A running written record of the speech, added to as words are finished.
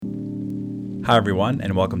Hi, everyone,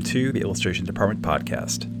 and welcome to the Illustration Department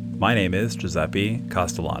podcast. My name is Giuseppe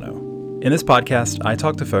Castellano. In this podcast, I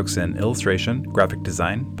talk to folks in illustration, graphic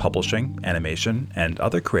design, publishing, animation, and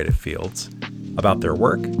other creative fields about their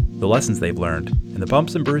work, the lessons they've learned, and the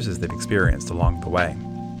bumps and bruises they've experienced along the way.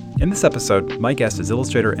 In this episode, my guest is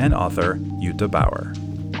illustrator and author Jutta Bauer.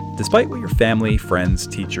 Despite what your family, friends,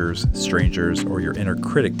 teachers, strangers, or your inner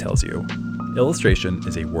critic tells you, illustration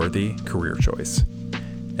is a worthy career choice.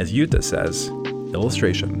 As Jutta says,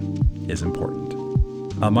 illustration is important.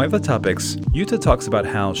 Among other topics, Jutta talks about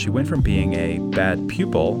how she went from being a bad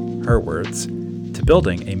pupil, her words, to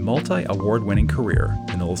building a multi-award-winning career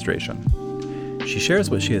in illustration. She shares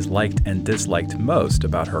what she has liked and disliked most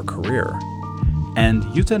about her career. And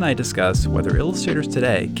Jutta and I discuss whether illustrators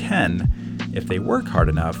today can, if they work hard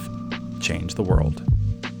enough, change the world.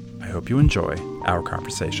 I hope you enjoy our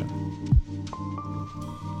conversation.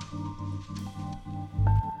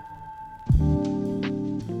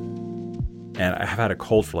 And I have had a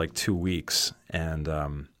cold for like 2 weeks, and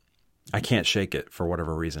I can't shake it for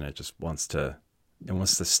whatever reason. It just wants to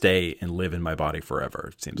stay and live in my body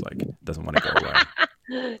forever. It seems like it doesn't want to go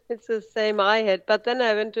away. It's the same I had. But then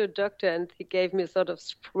I went to a doctor and he gave me sort of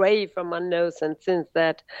spray from my nose. And since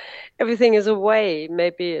that, everything is away.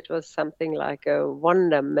 Maybe it was something like a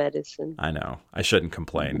wonder medicine. I know. I shouldn't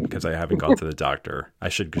complain because I haven't gone to the doctor. I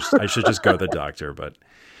should just go to the doctor, but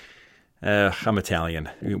I'm Italian.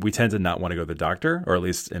 We tend to not want to go to the doctor, or at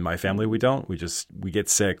least in my family we don't. We get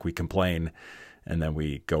sick, we complain, and then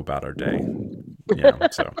we go about our day.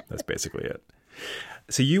 So that's basically it.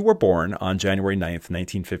 So you were born on January 9th,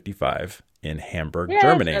 1955 in Hamburg,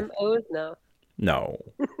 Germany. I'm old now. No.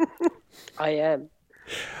 I am.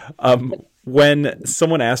 When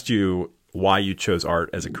someone asked you why you chose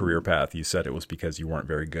art as a career path, you said it was because you weren't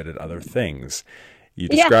very good at other things. You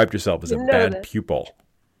described yourself as a bad pupil.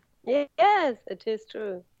 Yes, it is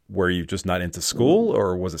true. Were you just not into school,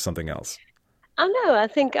 or was it something else? I know. I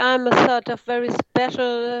think I'm a sort of very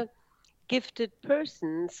special, gifted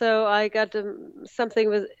person. So I got something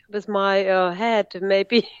with my head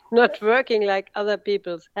maybe not working like other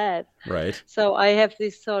people's head. Right. So I have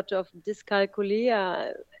this sort of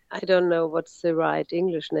dyscalculia. I don't know what's the right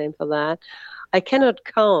English name for that. I cannot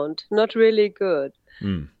count. Not really good.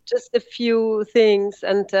 Just a few things,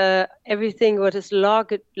 and everything what is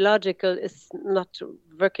logical is not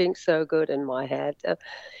working so good in my head.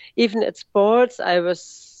 Even at sports, I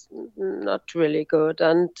was not really good,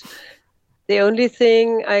 and the only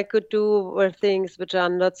thing I could do were things which are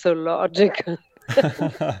not so logical.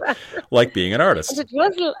 Like being an artist. And it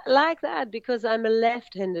was like that because I'm a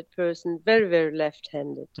left-handed person, very, very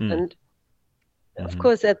left-handed. And of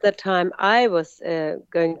course, at that time, I was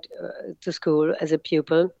going to school as a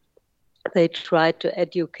pupil. They tried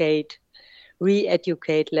to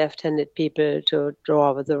re-educate left-handed people to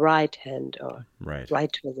draw with the right hand or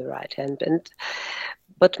write with the right hand.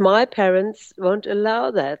 But my parents won't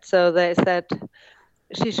allow that. So they said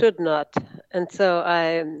she should not. And so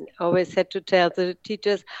I always had to tell the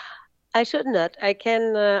teachers, I should not. I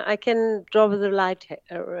can draw with the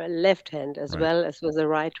left hand as well as with the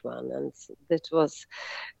right one, and that was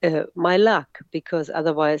my luck, because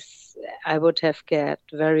otherwise I would have get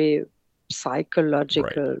very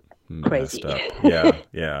psychological crazy.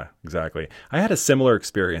 Yeah, exactly. I had a similar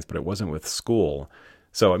experience, but it wasn't with school.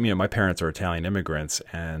 So my parents are Italian immigrants,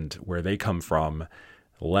 and where they come from,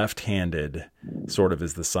 left-handed sort of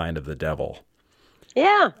is the sign of the devil.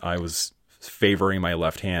 Yeah, I was favoring my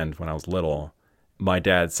left hand when I was little. My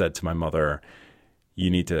dad said to my mother, you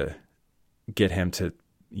need to get him to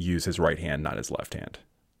use his right hand, not his left hand.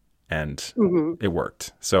 And it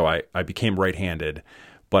worked. So I became right-handed,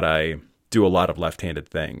 but I do a lot of left-handed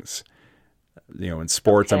things. In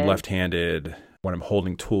sports, I'm left-handed. When I'm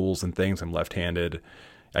holding tools and things, I'm left-handed.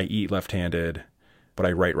 I eat left-handed, but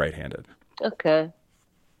I write right-handed. Okay.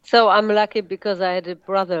 So I'm lucky because I had a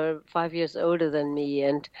brother 5 years older than me,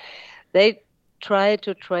 and they tried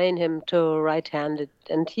to train him to right-handed,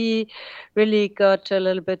 and he really got a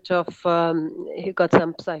little bit of, he got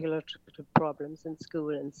some psychological problems in school.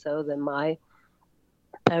 And so then my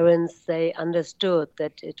parents, they understood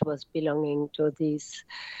that it was belonging to these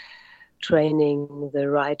training the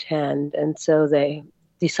right hand. And so they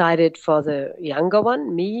decided for the younger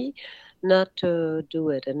one, me, not to do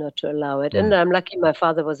it and not to allow it. And I'm lucky my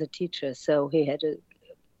father was a teacher, so he had a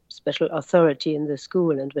special authority in the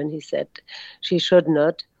school, and when he said she should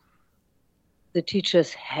not, the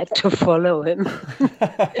teachers had to follow him.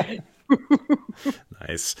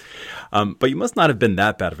 Nice. But you must not have been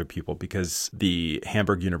that bad of a pupil, because the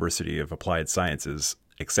Hamburg University of Applied Sciences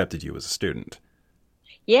accepted you as a student.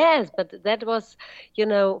 Yes, but that was,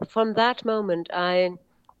 from that moment, I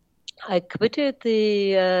quitted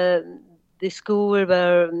the school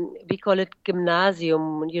where we call it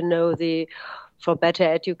gymnasium. The for better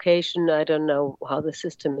education. I don't know how the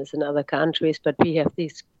system is in other countries, but we have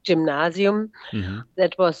this gymnasium. Mm-hmm.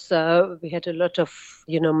 That was we had a lot of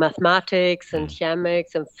mathematics and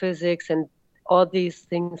chemics and physics and all these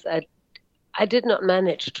things. I did not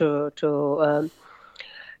manage to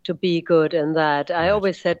be good in that. I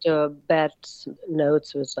always had bad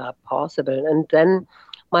notes, which are possible. And then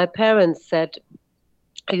my parents said,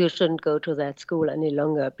 you shouldn't go to that school any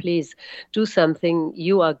longer. Please do something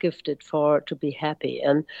you are gifted for to be happy.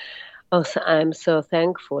 And also, I'm so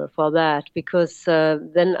thankful for that, because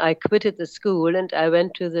then I quitted the school and I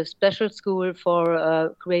went to the special school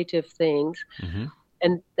for creative things. Mm-hmm.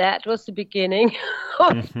 And that was the beginning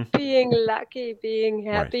of being lucky, being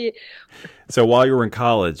happy. Right. So while you were in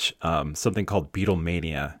college, something called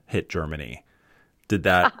Beatlemania hit Germany. Did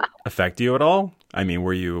that affect you at all? I mean,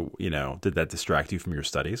 were you, did that distract you from your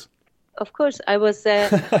studies? Of course, I was there.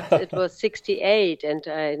 It was 68, and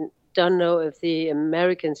I don't know if the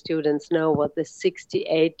American students know what the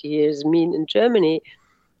 68 years mean in Germany.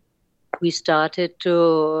 We started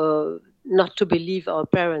to not to believe our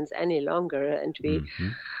parents any longer, and we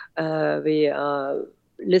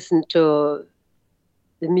listened to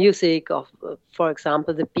the music of, for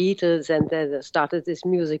example, the Beatles, and they started this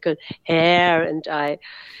musical Hair, and I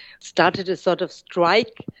started a sort of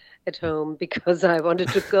strike at home because I wanted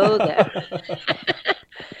to go there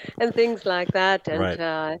and things like that.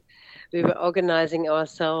 And we were organizing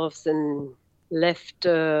ourselves in left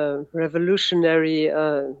revolutionary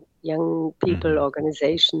young people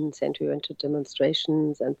organizations, and we went to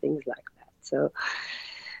demonstrations and things like that. So,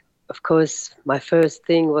 of course, my first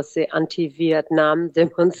thing was the anti-Vietnam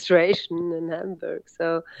demonstration in Hamburg.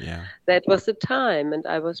 So that was the time, and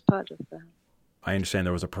I was part of that. I understand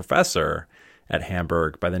there was a professor at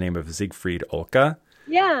Hamburg by the name of Siegfried Olke.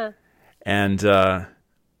 Yeah. And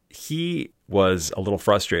he was a little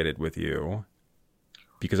frustrated with you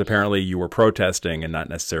because apparently you were protesting and not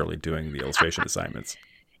necessarily doing the illustration assignments.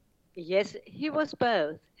 Yes, he was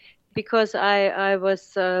both. Because I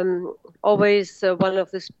was always one of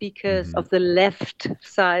the speakers of the left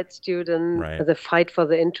side student, the fight for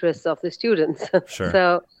the interests of the students. Sure.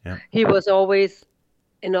 So he was always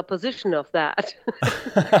in opposition of that.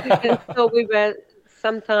 And so we were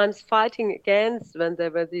sometimes fighting against when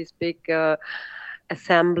there were these big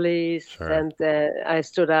assemblies. Sure. And I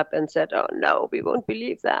stood up and said, oh, no, we won't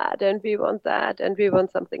believe that. And we want that. And we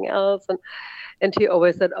want something else. And he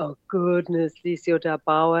always said, oh, goodness, this Jutta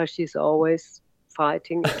Bauer, she's always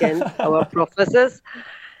fighting against our professors.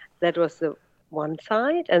 That was the one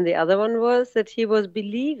side. And the other one was that he was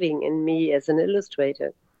believing in me as an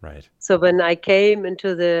illustrator. Right. So when I came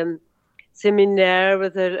into the seminar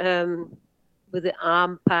with the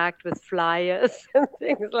arm packed with flyers and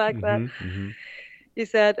things like that, he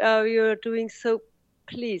said, oh, you're doing so,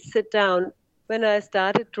 please sit down. When I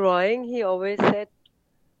started drawing, he always said,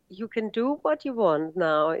 you can do what you want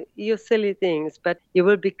now, you silly things, but you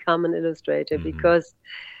will become an illustrator, because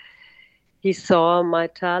he saw my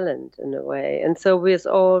talent in a way. And so he was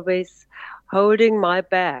always holding my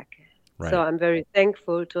back. Right. So I'm very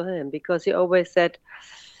thankful to him, because he always said,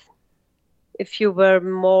 if you were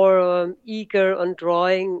more eager on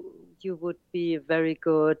drawing, you would be very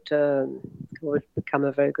good, would become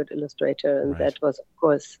a very good illustrator. And that was, of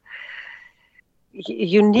course,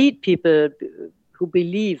 you need people who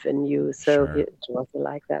believe in you. So it was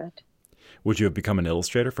like that. Would you have become an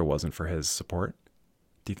illustrator if it wasn't for his support,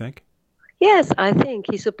 do you think? Yes, I think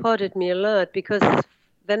he supported me a lot, because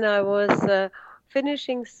when I was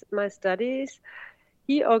finishing my studies,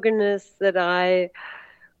 he organized that I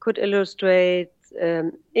could illustrate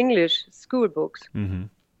English school books.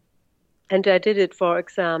 And I did it for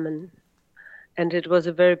examen. And it was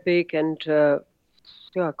a very big and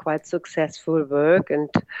quite successful work.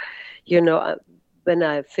 And, when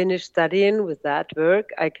I finished studying with that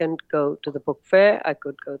work, I can go to the book fair. I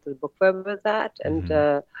could go to the book fair with that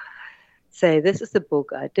and say, this is the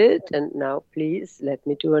book I did, and now please let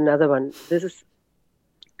me do another one. This is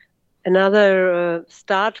another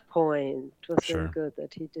start point. It was very good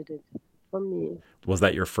that he did it for me. Was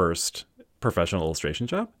that your first professional illustration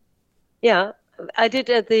job? Yeah. I did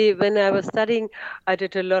when I was studying, I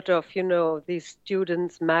did a lot of, these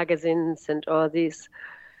students' magazines and all these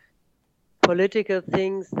political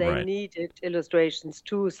things. They needed illustrations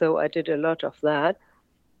too, so I did a lot of that.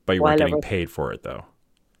 But you weren't getting paid for it, though?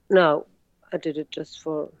 No, I did it just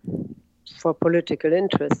for political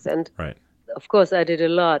interests. And of course I did a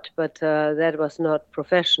lot, but that was not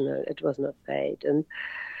professional. It was not paid. And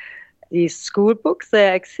these school books,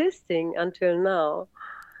 they're existing until now.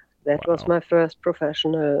 That was Wow. my first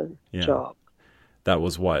professional job. That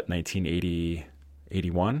was what, 1980,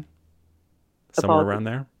 81? Somewhere around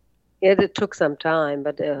there? Yeah, it took some time,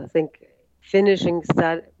 but I think when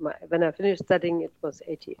I finished studying, it was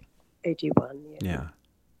 81. Yeah.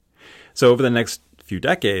 So over the next few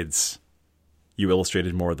decades, you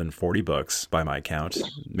illustrated more than 40 books by my count.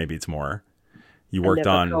 Maybe it's more. You worked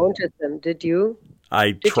I never counted them. Did you?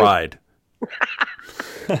 I tried.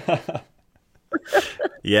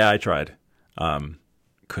 Yeah, I tried.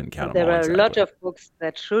 Couldn't count them all exactly. There are a lot of books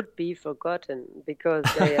that should be forgotten because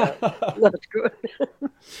they are not good.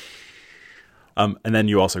 And then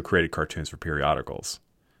you also created cartoons for periodicals.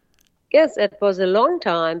 Yes, it was a long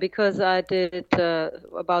time because I did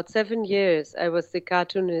about 7 years. I was the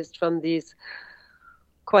cartoonist from these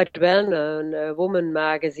quite well-known woman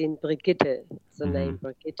magazine, Brigitte. It's the name,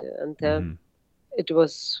 Brigitte. And it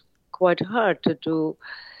was quite hard to do,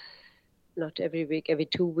 not every week, every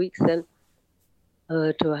 2 weeks then,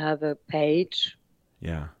 to have a page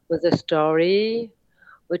with a story,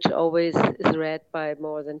 which always is read by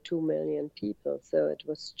more than 2 million people. So it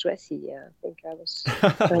was stressy. Yeah, I think I was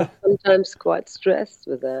sometimes quite stressed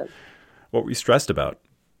with that. What were you stressed about?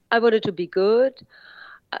 I wanted to be good.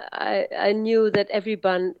 I knew that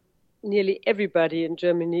nearly everybody in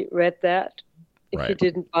Germany read that. If he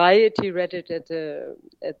didn't buy it, he read it at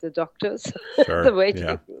the doctor's, the waiting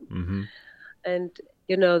room. Mm-hmm. And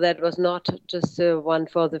that was not just one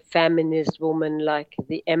for the feminist woman like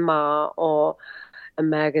the Emma or a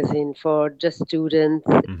magazine for just students.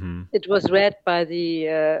 Mm-hmm. It was read by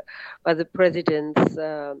the president's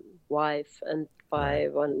wife and by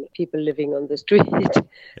people living on the street.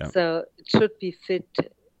 So it should be fit.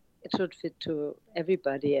 It should fit to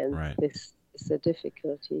everybody, and this is a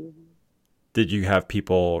difficulty. Did you have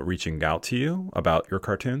people reaching out to you about your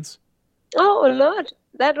cartoons? Oh, a lot.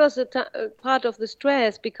 That was a part of the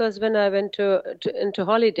stress, because when I went into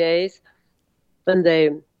holidays, when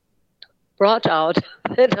they brought out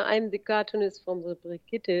that I'm the cartoonist from the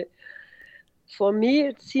Brigitte, for me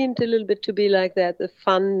it seemed a little bit to be like that. The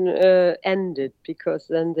fun ended, because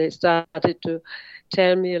then they started to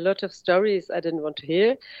tell me a lot of stories I didn't want to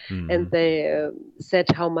hear, and they said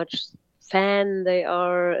how much fan they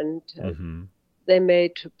are, and they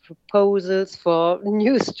made proposals for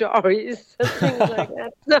new stories and things like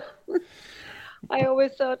that. So I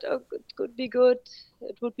always thought, it could be good.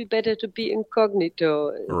 It would be better to be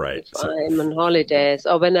incognito if I'm on holidays.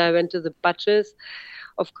 Or when I went to the butchers,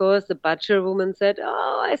 of course, the butcher woman said,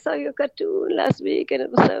 "Oh, I saw your cartoon last week and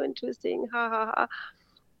it was so interesting. Ha, ha, ha."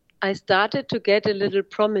 I started to get a little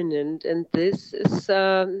prominent, and this is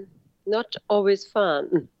not always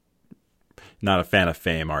fun. Not a fan of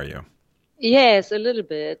fame, are you? Yes, a little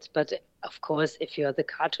bit. But of course, if you're the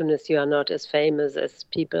cartoonist, you are not as famous as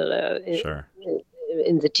people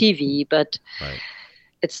in the TV. But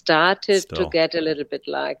it started to get a little bit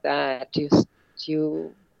like that.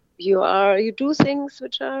 You do things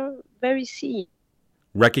which are very seen.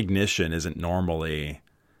 Recognition isn't normally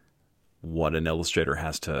what an illustrator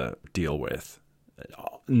has to deal with.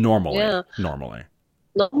 Normally.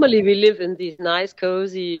 Normally we live in these nice,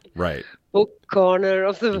 cozy book corner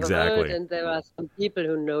of the world, and there are some people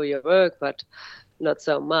who know your work, but not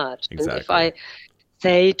so much. And if I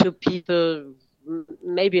say to people,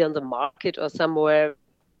 maybe on the market or somewhere,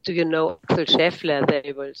 "Do you know Axel Scheffler?"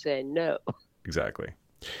 they will say no. Exactly.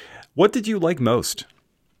 What did you like most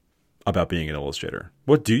about being an illustrator?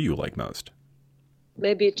 What do you like most?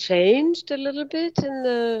 Maybe it changed a little bit in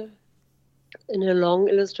a long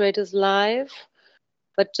illustrator's life.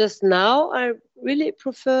 But just now, I really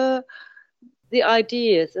prefer the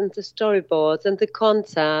ideas and the storyboards and the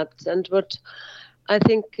concepts. And what I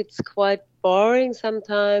think it's quite boring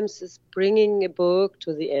sometimes is bringing a book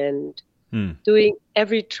to the end, doing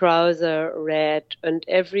every trouser red and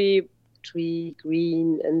every tree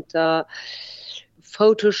green, and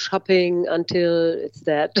photoshopping until it's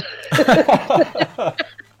dead.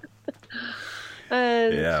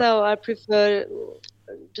 So I prefer.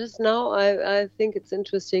 Just now, I think it's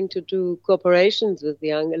interesting to do cooperations with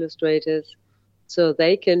young illustrators, so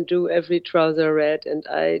they can do every trouser red, and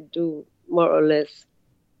I do more or less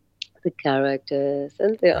the characters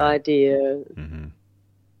and the idea. Mm-hmm.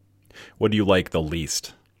 What do you like the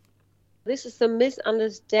least? This is a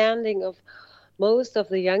misunderstanding of most of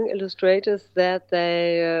the young illustrators, that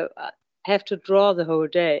they have to draw the whole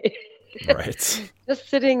day. Right. Just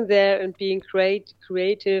sitting there and being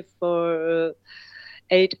creative for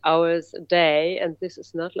 8 hours a day, and this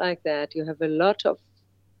is not like that. You have a lot of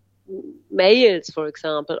mails, for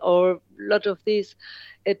example, or a lot of these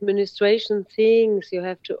administration things. You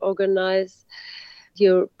have to organize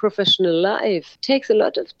your professional life. It takes a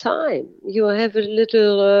lot of time. You have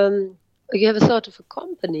you have a sort of a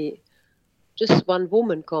company, just one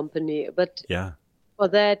woman company, but Yeah. for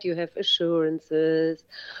that you have assurances,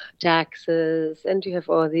 taxes, and you have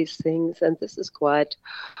all these things, and this is quite,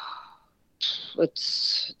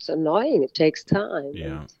 it's annoying. It takes time.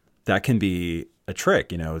 Yeah. That can be a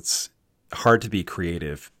trick. It's hard to be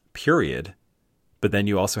creative, period. But then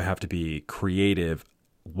you also have to be creative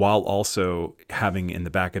while also having in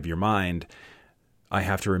the back of your mind, I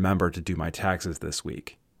have to remember to do my taxes this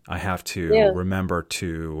week. I have to remember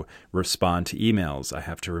to respond to emails. I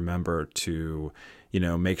have to remember to,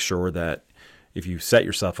 make sure that if you set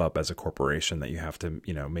yourself up as a corporation, that you have to,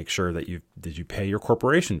 make sure that you pay your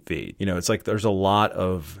corporation fee. It's like there's a lot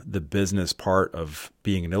of the business part of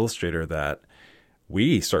being an illustrator that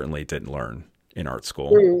we certainly didn't learn in art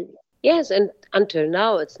school. Mm. Yes, and until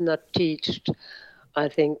now it's not taught. I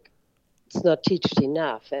think it's not taught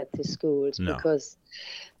enough at the schools because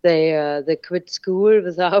they quit school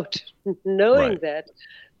without knowing that.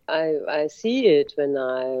 I see it when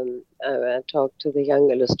I talk to the young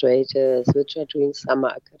illustrators which are doing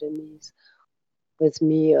summer academies with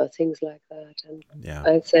me or things like that, and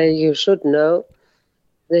I say you should know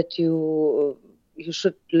that you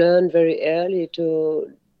should learn very early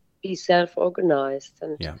to be self-organized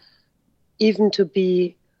and even to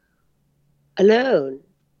be alone.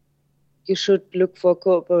 You should look for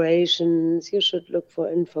cooperations, you should look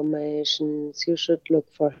for informations, you should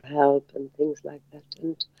look for help and things like that.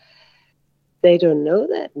 And they don't know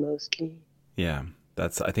that mostly. Yeah,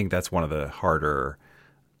 I think that's one of the harder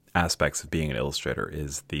aspects of being an illustrator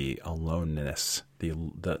is the aloneness, the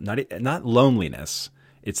not loneliness.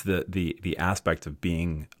 It's the aspect of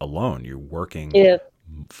being alone. You're working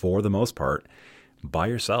for the most part by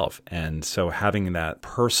yourself. And so having that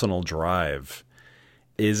personal drive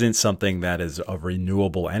isn't something that is a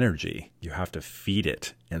renewable energy. You have to feed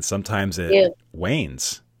it. And sometimes it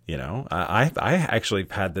wanes, I actually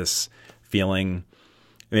had this feeling,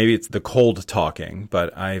 maybe it's the cold talking,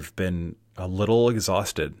 but I've been a little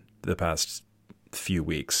exhausted the past few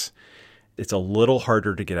weeks. It's a little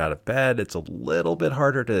harder to get out of bed. It's a little bit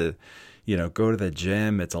harder to go to the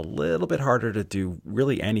gym. It's a little bit harder to do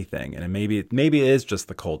really anything. And maybe it is just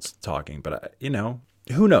the cold talking, but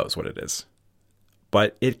who knows what it is.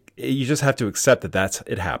 But you just have to accept that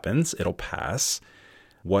it happens. It'll pass.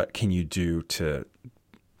 What can you do to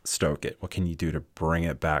stoke it? What can you do to bring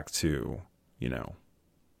it back to,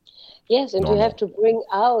 Yes, and normal? You have to bring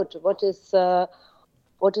out what is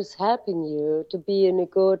helping you to be in a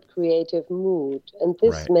good creative mood. And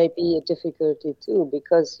this may be a difficulty too,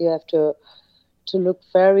 because you have to look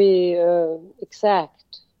very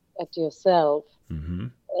exact at yourself. Mm-hmm.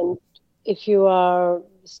 And if you are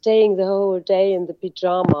staying the whole day in the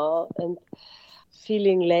pajama and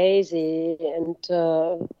feeling lazy and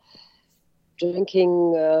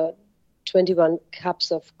drinking 21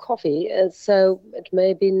 cups of coffee, and so it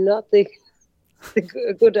may be not the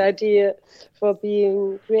good idea for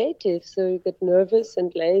being creative. So you get nervous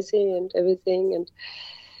and lazy and everything,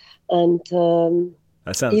 and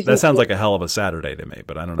that sounds like a hell of a Saturday to me,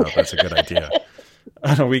 but I don't know if that's a good idea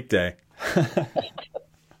on a weekday.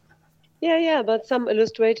 Yeah, but some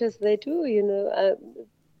illustrators, they do, we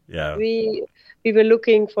were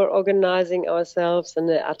looking for organizing ourselves in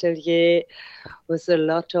an atelier with a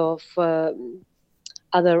lot of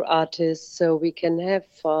other artists, so we can have,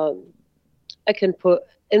 I can put,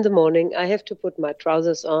 in the morning, I have to put my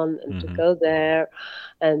trousers on and to go there,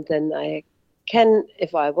 and then I can,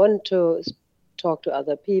 if I want to talk to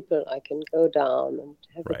other people, I can go down and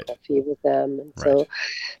have a coffee with them, and so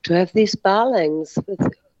to have this balance with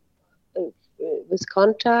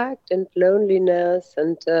contact and loneliness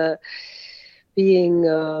and being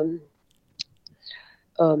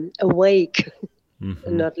awake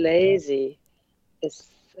and not lazy is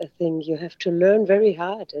a thing you have to learn very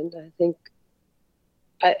hard. And I think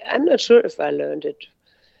I'm not sure if I learned it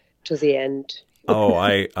to the end.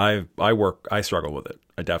 I struggle with it.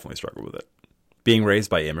 I definitely struggle with it. Being raised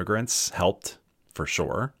by immigrants helped for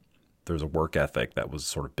sure. There's a work ethic that was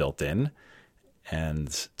sort of built in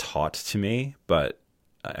and taught to me, but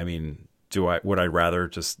I mean, would I rather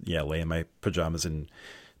just lay in my pajamas and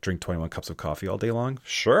drink 21 cups of coffee all day long?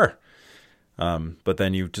 Sure. But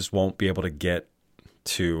then you just won't be able to get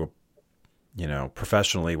to,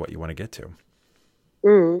 professionally what you want to get to.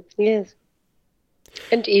 Yes.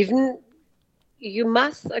 And even you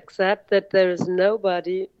must accept that there is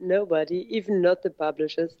nobody, even not the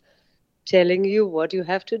publishers, telling you what you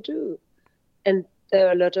have to do. And there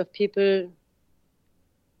are a lot of people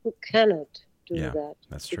who cannot do that.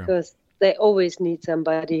 That's true. Because they always need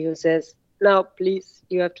somebody who says, "Now, please,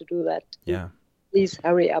 you have to do that. Yeah. Please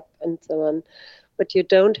hurry up," and so on. But you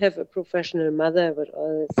don't have a professional mother that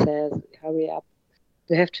always says, "Hurry up."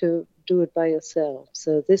 You have to do it by yourself.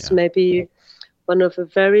 So this may be one of a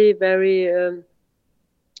very, very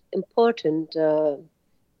important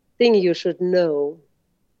thing you should know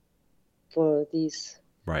for these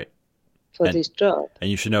this job. And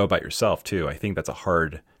you should know about yourself too. I think that's a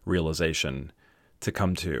hard realization to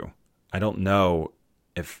come to. I don't know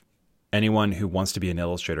if anyone who wants to be an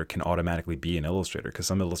illustrator can automatically be an illustrator, because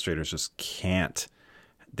some illustrators just can't.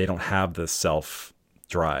 They don't have the self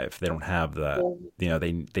drive. They don't have the,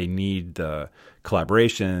 they need the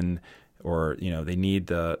collaboration, or, they need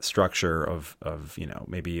the structure of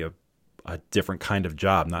maybe a different kind of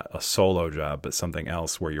job, not a solo job, but something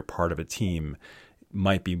else where you're part of a team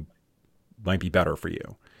might be better for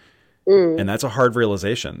you. And that's a hard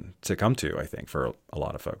realization to come to, I think, for a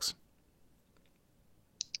lot of folks.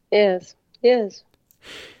 Yes.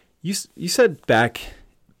 You said back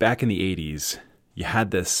in the 80s, you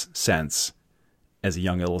had this sense as a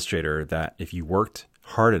young illustrator that if you worked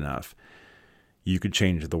hard enough, you could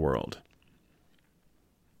change the world.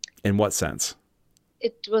 In what sense?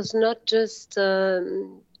 It was not just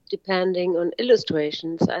depending on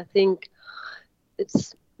illustrations. I think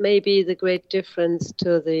it's maybe the great difference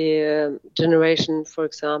to the generation, for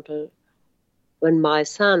example, when my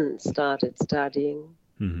son started studying.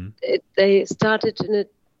 Mm-hmm. They started in a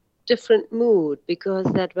different mood, because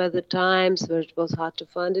that were the times where it was hard to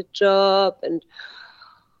find a job, and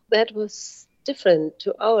that was different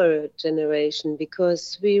to our generation,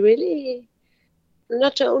 because we really,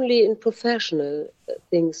 not only in professional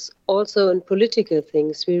things, also in political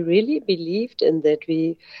things, we really believed in that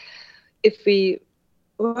if we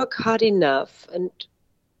work hard enough and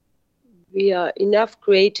we are enough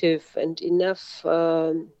creative and enough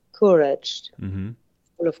courage, mm-hmm.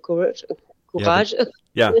 full of courage. Courage.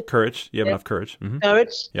 Courage. You have enough courage. Mm-hmm.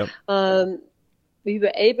 Courage. Yep.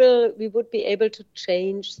 We would be able to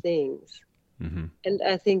change things. Mm-hmm. And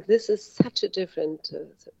I think this is such a different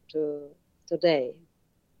to today.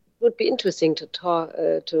 It would be interesting to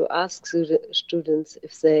to ask students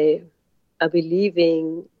if they are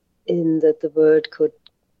believing in that the world could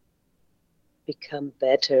become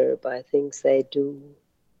better by things they do.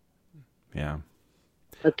 Yeah.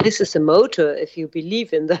 But this is a motor. If you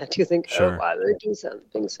believe in that, you think, sure. I will do some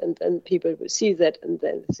things, and then people will see that, and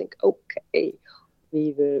then think, okay,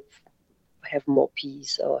 we will have more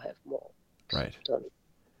peace or have more. Right. Done.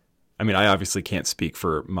 I mean, I obviously can't speak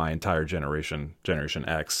for my entire generation, Generation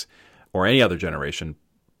X, or any other generation,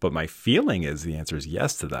 but my feeling is the answer is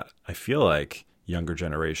yes to that. I feel like younger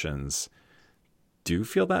generations do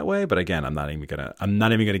feel that way, but again, I'm not even gonna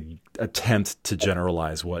attempt to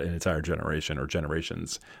generalize what an entire generation or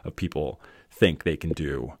generations of people think they can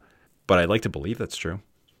do. But I'd like to believe that's true.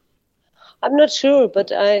 I'm not sure,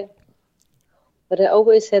 but I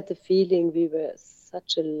always had the feeling we were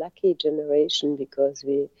such a lucky generation, because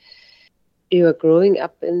we were growing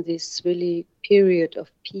up in this really period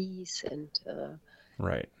of peace and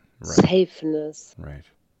right. safeness. Right.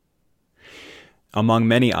 Among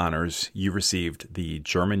many honors, you received the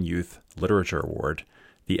German Youth Literature Award,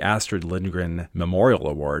 the Astrid Lindgren Memorial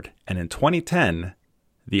Award, and in 2010,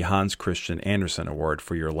 the Hans Christian Andersen Award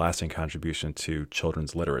for your lasting contribution to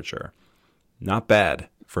children's literature. Not bad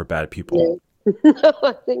for bad people. Yeah. No,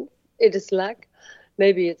 I think it is luck.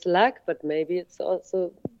 Maybe it's luck, but maybe it's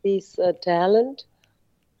also this talent.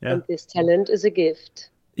 Yeah. And this talent is a gift.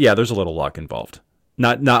 Yeah, there's a little luck involved.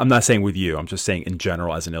 I'm not saying with you. I'm just saying in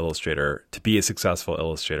general, as an illustrator, to be a successful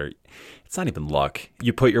illustrator, it's not even luck.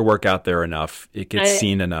 You put your work out there enough, it gets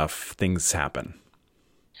seen enough, things happen.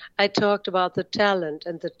 I talked about the talent,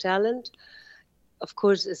 and the talent, of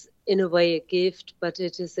course, is in a way a gift, but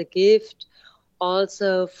it is a gift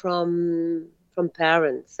also from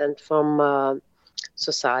parents and from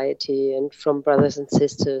society and from brothers and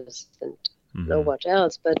sisters and no what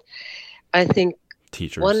else. But I think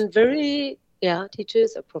teachers.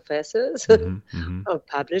 Teachers or professors or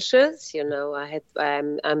publishers.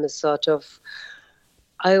 I'm a sort of,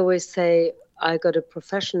 I always say I got a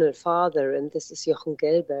professional father, and this is Jochen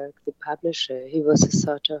Gelberg, the publisher. He was a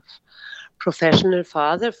sort of professional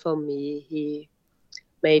father for me. He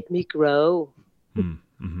made me grow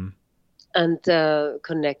and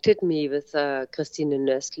connected me with Christine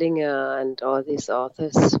Nöstlinger and all these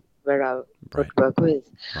authors where I could work with.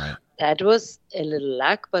 Right. That was a little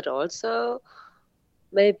luck, but also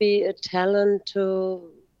maybe a talent to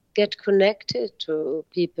get connected to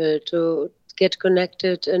people, to get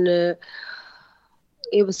connected in a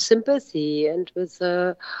it was sympathy and with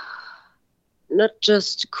not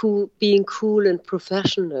just being cool and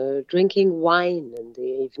professional, drinking wine in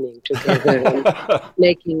the evening together and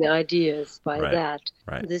making ideas by that.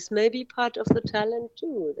 Right. This may be part of the talent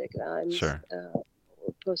too. That I'm Sure. a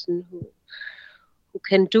person who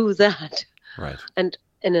can do that. Right. And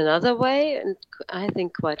in another way, and I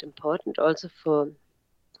think quite important also for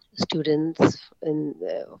students of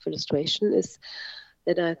illustration, is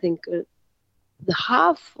that I think the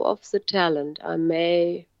half of the talent I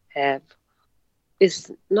may have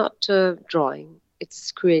is not drawing.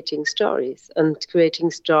 It's creating stories. And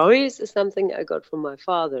creating stories is something I got from my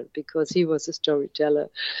father because he was a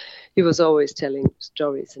storyteller. He was always telling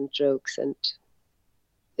stories and jokes, and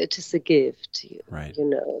it is a gift. Right. You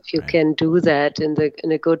know, if you can do that in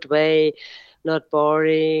a good way, not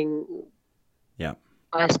boring. Yeah.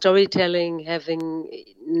 By storytelling,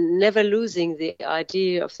 never losing the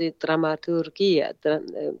idea of the dramaturgia,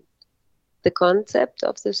 the concept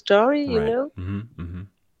of the story, you know? Mm-hmm. Mm-hmm.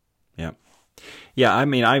 Yeah. Yeah, I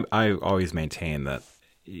mean, I always maintain that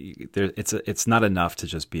it's not enough to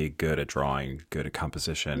just be good at drawing, good at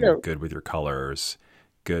composition, good with your colors,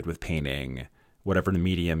 good with painting, whatever the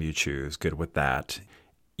medium you choose, good with that.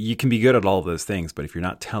 You can be good at all of those things, but if you're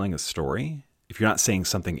not telling a story, if you're not saying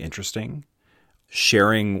something interesting,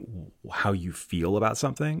 sharing how you feel about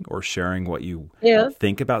something or sharing what you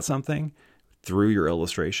think about something through your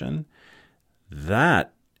illustration,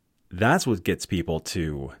 that's what gets people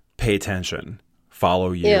to pay attention,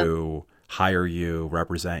 follow you, hire you,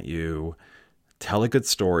 represent you, tell a good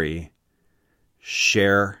story,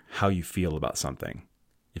 share how you feel about something.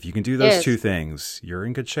 If you can do those two things, you're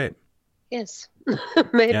in good shape. Yes,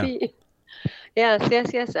 maybe. Yeah.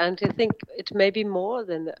 Yes. And I think it may be more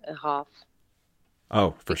than a half.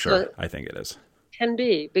 Oh, for sure. I think it is. Can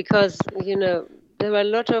be, because, you know, there are a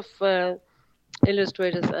lot of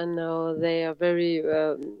illustrators I know. They are very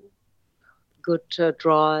good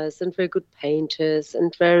drawers and very good painters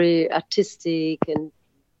and very artistic and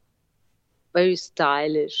very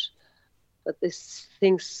stylish. But these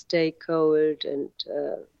things stay cold and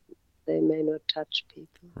they may not touch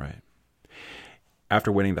people. Right.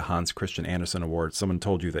 After winning the Hans Christian Andersen Award, someone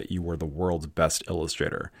told you that you were the world's best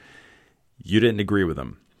illustrator. You didn't agree with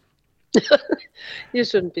them. You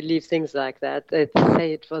shouldn't believe things like that. They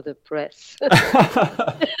say it for the press.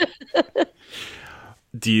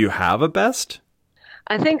 Do you have a best?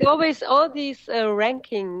 I think always all these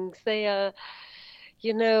rankings, they are,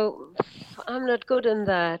 you know, I'm not good in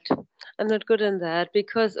that. I'm not good in that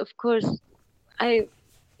because, of course, if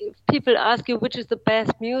people ask you which is the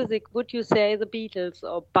best music, would you say the Beatles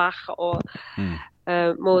or Bach or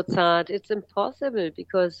Mozart? It's impossible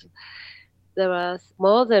because there are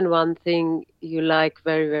more than one thing you like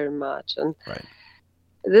very, very much. And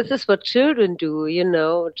this is what children do, you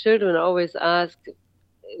know. Children always ask.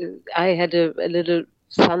 I had a little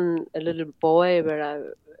son, a little boy where I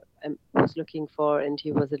was looking for, and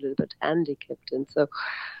he was a little bit handicapped. And so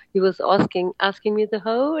he was asking me the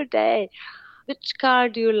whole day, which car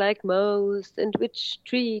do you like most and which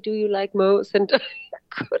tree do you like most? And I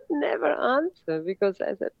could never answer because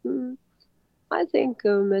I said, I think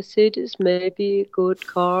a Mercedes may be a good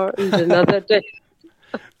car. And another day,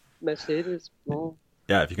 Mercedes. Oh.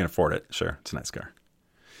 Yeah, if you can afford it, sure. It's a nice car.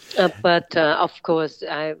 But of course,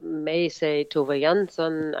 I may say Tove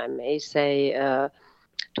Jansson, I may say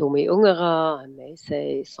Tommy Ungerer, I may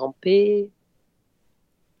say Sampé.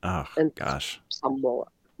 Oh, and gosh. Some more.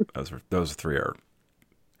 Those three are.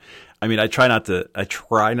 I mean, I try not to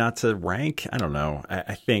rank. I don't know.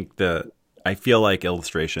 I think I feel like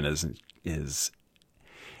illustration is,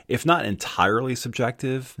 if not entirely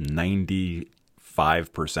subjective,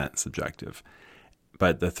 95% subjective.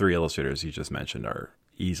 But the three illustrators you just mentioned are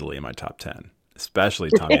easily in my top 10, especially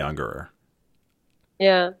Tommy Ungerer.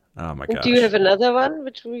 Yeah. Oh my gosh. Do you have another one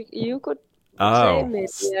which you could say? Maybe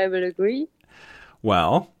I will agree.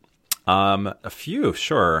 Well, a few,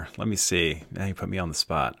 sure. Let me see. Now you put me on the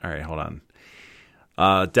spot. All right, hold on.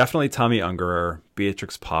 Definitely Tommy Ungerer,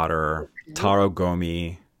 Beatrix Potter, Taro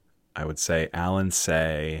Gomi, I would say Alan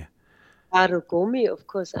Say. Taro Gomi, of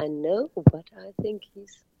course, I know, but I think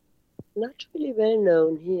he's not really well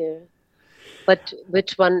known here. But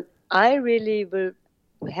which one I really will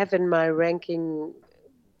have in my ranking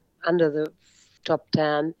under the top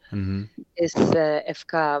 10 is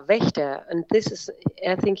FK Wächter. And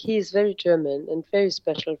I think he is very German and very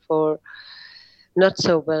special for not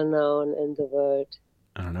so well known in the world.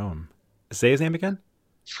 I don't know him. Say his name again?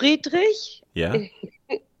 Friedrich. Yeah.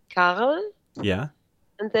 Karl. Yeah.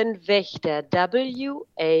 And then Wächter.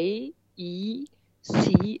 Waechter.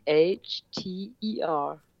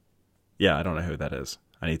 Yeah, I don't know who that is.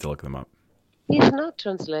 I need to look them up. He's not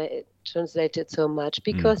translated so much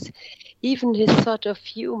because even his sort of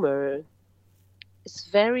humor is it's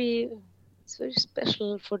very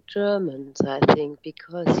special for Germans, I think,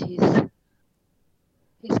 because he's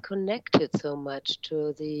connected so much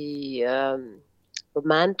to the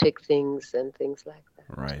romantic things and things like that.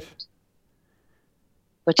 Right.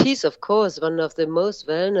 But he's, of course, one of the most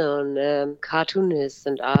well-known cartoonists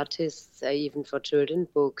and artists, even for children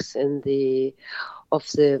books of the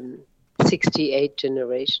 68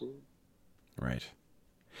 generation. Right.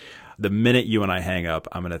 The minute you and I hang up,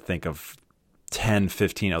 I'm going to think of 10,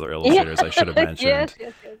 15 other illustrators I should have mentioned.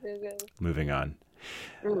 Yes. Moving on.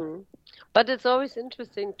 Mm. But it's always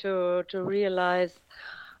interesting to realize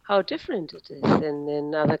how different it is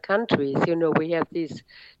in other countries. You know, we have these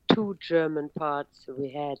 2 German parts we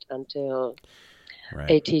had until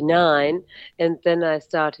 89, and then I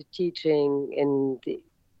started teaching in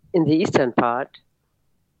the eastern part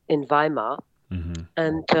in Weimar,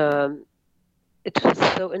 and it was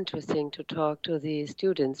so interesting to talk to the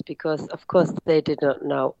students because, of course, they did not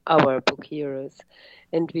know our book heroes,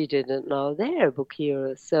 and we didn't know their book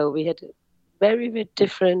heroes. So we had a very, very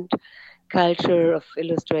different culture of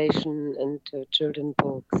illustration and children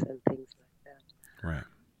books and things like that. Right.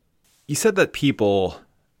 You said that people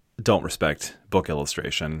don't respect book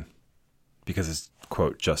illustration because it's,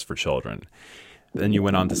 quote, just for children. Then you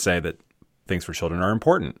went on to say that things for children are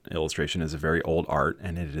important. Illustration is a very old art,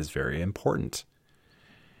 and it is very important.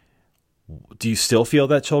 Do you still feel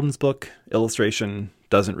that children's book illustration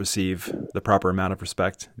doesn't receive the proper amount of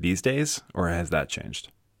respect these days, or has that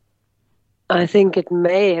changed? I think it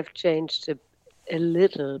may have changed a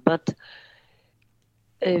little, but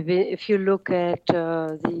if you look at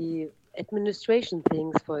the administration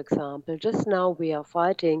things, for example, just now we are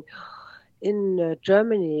fighting in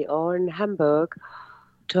Germany or in Hamburg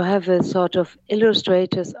to have a sort of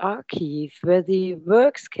illustrators archive where the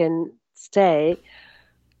works can stay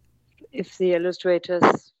if the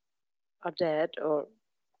illustrators are dead or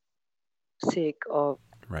sick or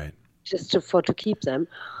just to keep them.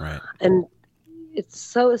 Right. And it's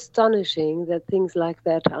so astonishing that things like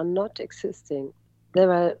that are not existing.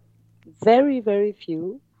 There are very, very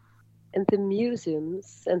few, and the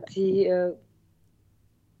museums and the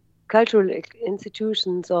cultural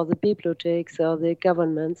institutions or the bibliotheks or the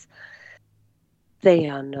governments, they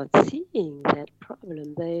are not seeing that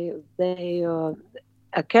problem. They are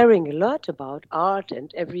caring a lot about art,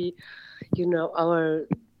 and our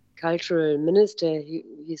cultural minister,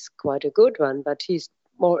 he's quite a good one, but he's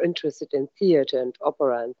more interested in theater and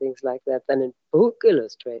opera and things like that than in book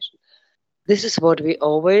illustration. This is what we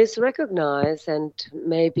always recognize, and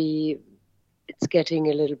maybe it's getting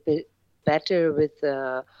a little bit better with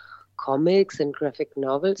comics and graphic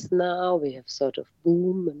novels now. We have sort of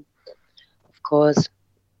boom, and of course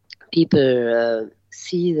people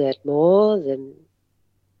see that more than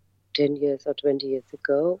 10 years or 20 years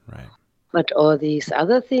ago. Right. But all these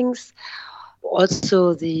other things,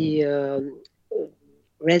 also the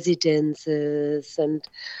residences and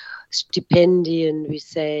stipendium, we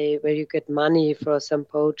say, where you get money for some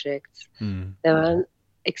projects. There are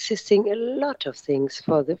existing a lot of things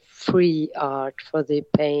for the free art, for the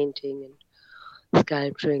painting and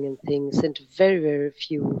sculpturing and things, and very, very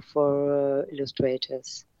few for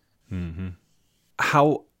illustrators. Mm-hmm.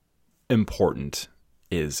 How important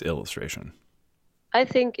is illustration? I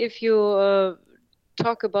think if you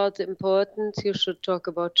talk about the importance, you should talk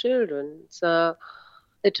about children. So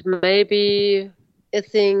it may be a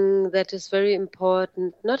thing that is very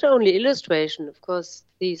important, not only illustration, of course,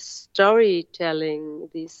 these storytelling,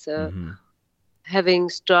 these having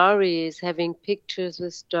stories, having pictures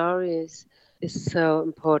with stories is so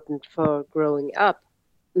important for growing up.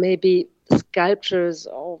 Maybe sculptures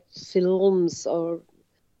or films or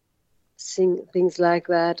things like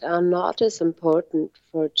that are not as important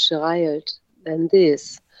for a child than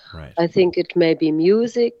this. Right. I think it may be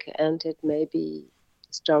music and it may be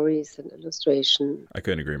stories and illustration. I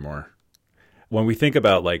couldn't agree more. When we think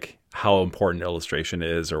about like how important illustration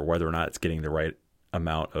is or whether or not it's getting the right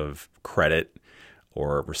amount of credit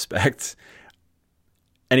or respect,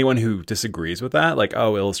 anyone who disagrees with that, like,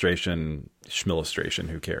 oh, illustration, schmillustration,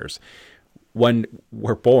 who cares? When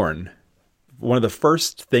we're born, one of the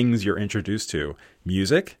first things you're introduced to,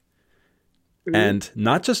 music, and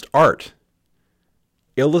not just art,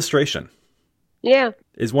 illustration. Yeah.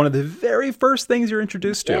 Is one of the very first things you're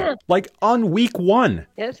introduced to, like on week 1.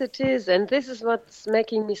 Yes, it is. And this is what's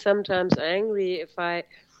making me sometimes angry if I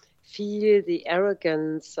feel the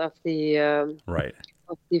arrogance of the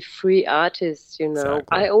of the free artists, you know.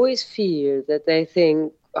 Exactly. I always feel that they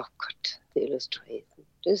think, oh God, the illustration.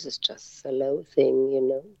 this is just a low thing, you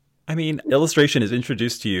know. I mean, illustration is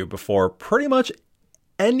introduced to you before pretty much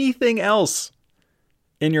anything else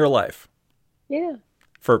in your life. Yeah.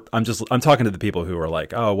 I'm talking to the people who are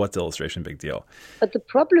like, oh, what's illustration? Big deal. But the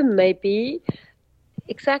problem may be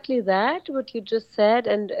exactly that, what you just said,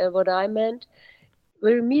 and what I meant.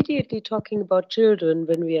 We're immediately talking about children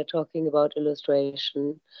when we are talking about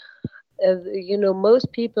illustration. You know,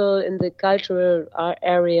 most people in the cultural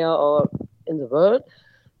area or in the world,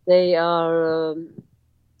 they are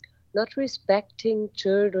not respecting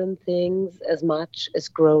children things as much as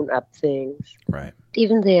grown-up things. Right.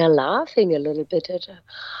 Even they are laughing a little bit at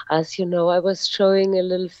us. You know, I was showing a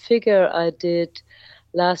little figure I did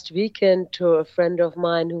last weekend to a friend of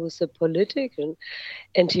mine who was a politician,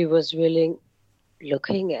 and he was really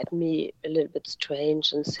looking at me a little bit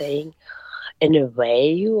strange and saying, in a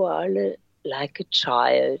way, you are like a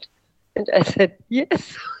child. And I said,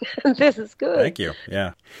 yes, this is good. Thank you.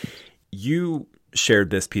 Yeah. You shared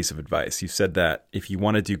this piece of advice. You said that if you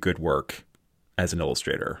want to do good work as an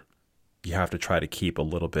illustrator, you have to try to keep a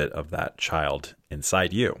little bit of that child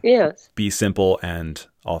inside you. Yes. Be simple and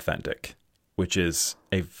authentic, which is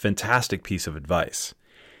a fantastic piece of advice.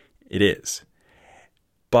 It is.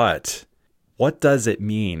 But what does it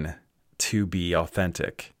mean to be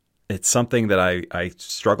authentic? It's something that I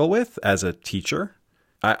struggle with as a teacher.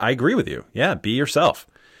 I agree with you. Yeah, be yourself.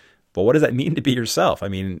 But what does that mean to be yourself? I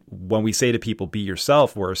mean, when we say to people, be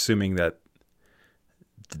yourself, we're assuming that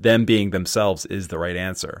them being themselves is the right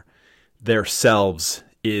answer. Their selves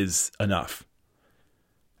is enough.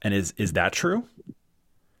 And is that true?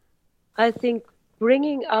 I think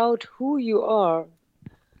bringing out who you are,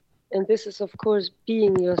 and this is, of course,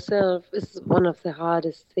 being yourself, is one of the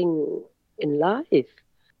hardest things in life.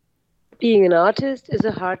 Being an artist is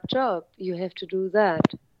a hard job. You have to do that.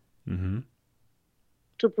 Mm-hmm.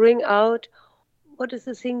 To bring out what is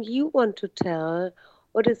the thing you want to tell,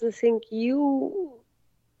 what is the thing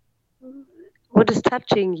what is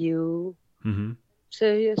touching you. Mm-hmm.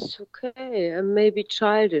 So yes, okay, I may be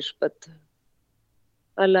childish, but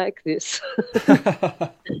I like this.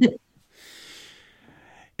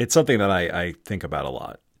 It's something that I think about a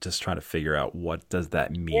lot, just trying to figure out what does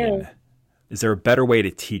that mean. Yeah. Is there a better way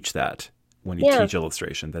to teach that when you teach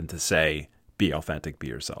illustration than to say, be authentic, be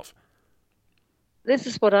yourself? This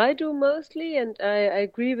is what I do mostly, and I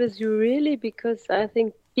agree with you really, because I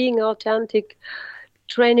think being authentic,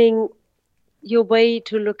 training your way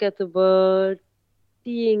to look at the world,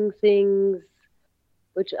 seeing things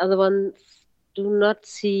which other ones do not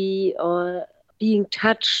see, or being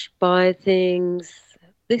touched by things,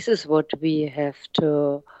 this is what we have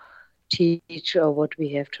to teach or what we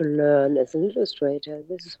have to learn as an illustrator.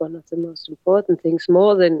 This is one of the most important things,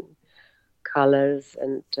 more than colors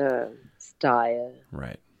and style.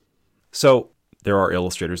 Right. So there are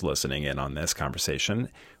illustrators listening in on this conversation.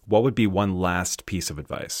 What would be one last piece of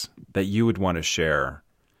advice that you would want to share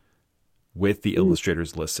with the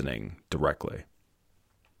illustrators listening directly?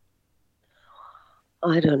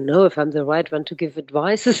 I don't know if I'm the right one to give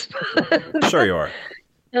advices. Sure you are.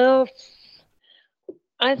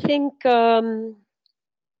 I think one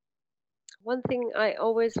thing I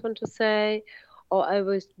always want to say, or I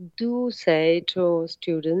always do say to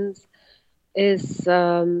students, is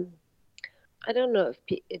I don't know if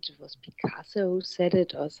it was Picasso who said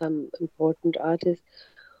it or some important artist,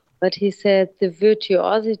 but he said the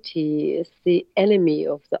virtuosity is the enemy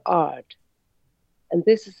of the art. And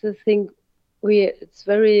this is the thing, it's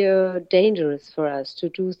very dangerous for us to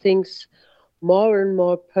do things more and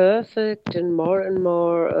more perfect and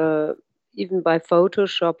more, even by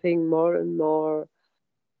photoshopping, more and more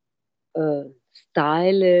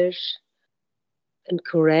stylish and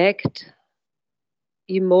correct.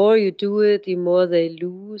 The more you do it, the more they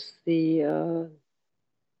lose the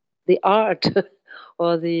art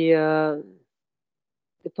or the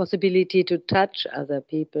possibility to touch other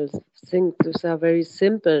people's things. Those are very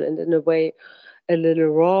simple and in a way a little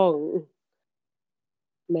wrong.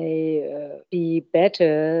 May be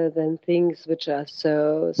better than things which are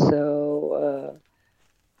so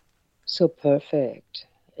perfect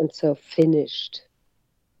and so finished.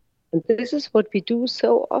 And this is what we do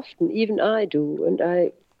so often, even I do. And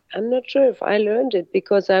I'm not sure if I learned it,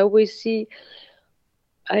 because I always see,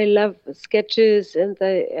 I love sketches and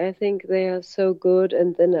I think they are so good.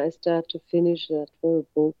 And then I start to finish that for a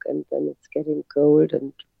book and then it's getting cold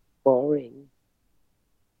and boring.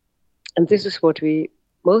 And this is what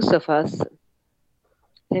most of us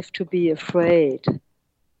have to be afraid.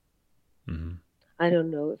 Mm-hmm. I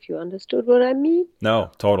don't know if you understood what I mean.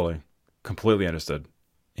 No, totally. Completely understood.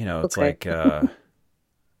 You know, it's like, I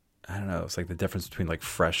don't know, it's like the difference between like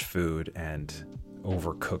fresh food and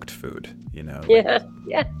overcooked food, Yeah,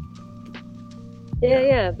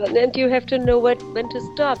 yeah. But then you have to know when to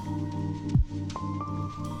stop.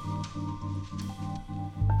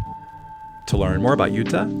 To learn more about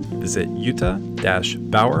Jutta, visit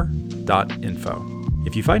jutta-bauer.info.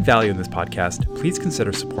 If you find value in this podcast, please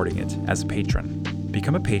consider supporting it as a patron.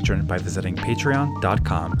 Become a patron by visiting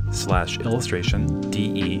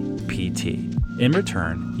patreon.com/illustrationdept. In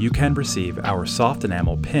return, you can receive our soft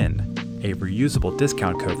enamel pin, a reusable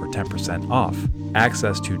discount code for 10% off,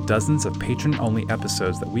 access to dozens of patron-only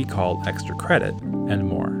episodes that we call Extra Credit, and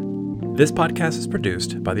more. This podcast is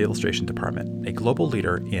produced by the Illustration Department, a global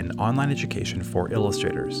leader in online education for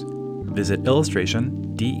illustrators. Visit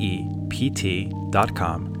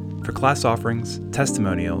illustrationdept.com for class offerings,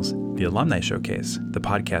 testimonials, the Alumni Showcase, the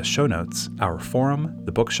podcast show notes, our forum,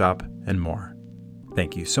 the bookshop, and more.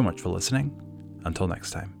 Thank you so much for listening. Until next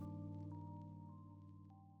time.